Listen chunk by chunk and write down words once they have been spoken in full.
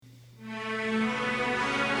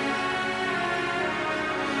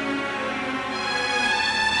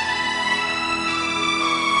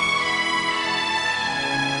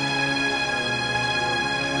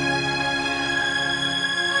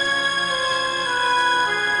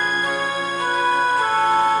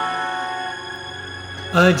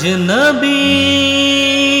अजनबी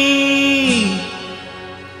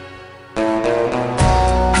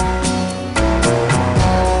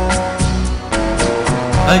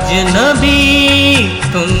अजनबी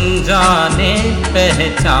तुम जाने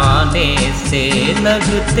पहचाने से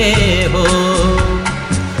लगते हो।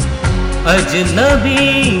 अजनबी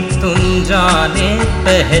तुम जाने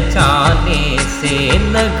पहचाने से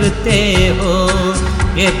लगते हो।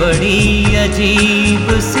 ये बड़ी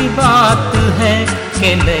अजीब सी बात है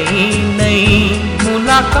कि नई नई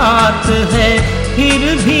मुलाकात है, फिर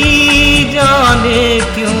भी जाने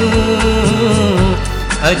क्यों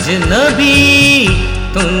अजनबी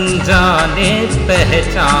तुम जाने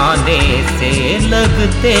पहचाने से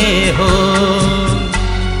लगते हो।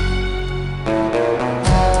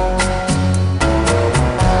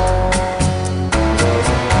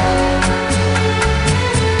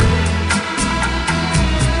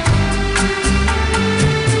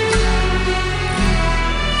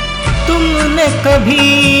 तुमने कभी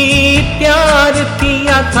प्यार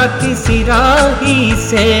किया था किसी राही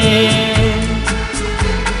से,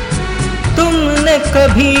 तुमने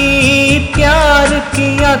कभी प्यार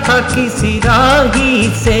किया था किसी राही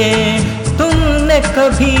से, तुमने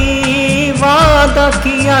कभी वादा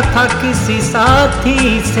किया था किसी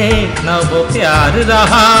साथी से। न वो प्यार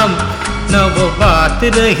रहा न वो बात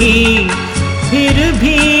रही, फिर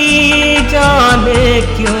भी जाने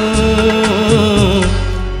क्यों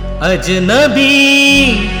अजनबी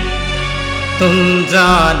तुम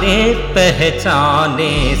जाने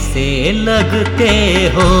पहचाने से लगते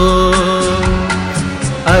हो।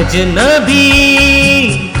 अजनबी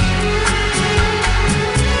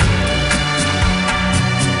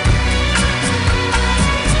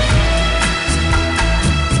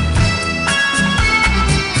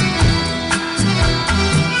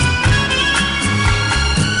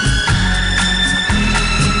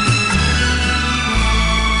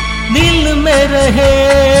दिल में रहे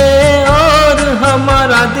और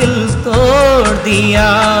हमारा दिल तोड़ दिया,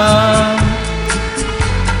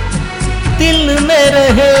 दिल में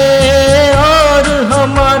रहे और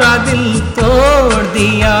हमारा दिल तोड़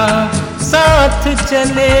दिया। साथ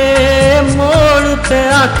चले मोड़ पे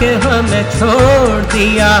आके हमें छोड़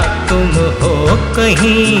दिया। तुम हो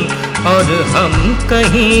कहीं और हम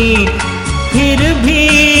कहीं, फिर भी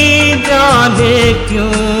जाने क्यों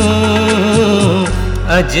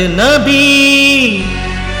अजनबी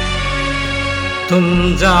तुम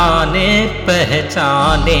जाने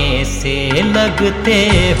पहचाने से लगते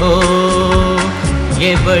हो।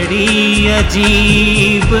 ये बड़ी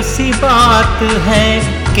अजीब सी बात है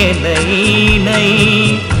कि नई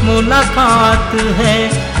नई मुलाकात है,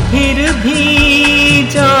 फिर भी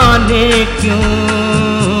जाने क्यों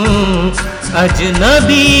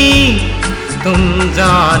अजनबी तुम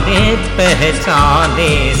जाने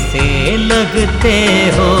पहचाने से लगते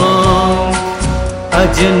हो।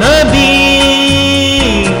 अजनबी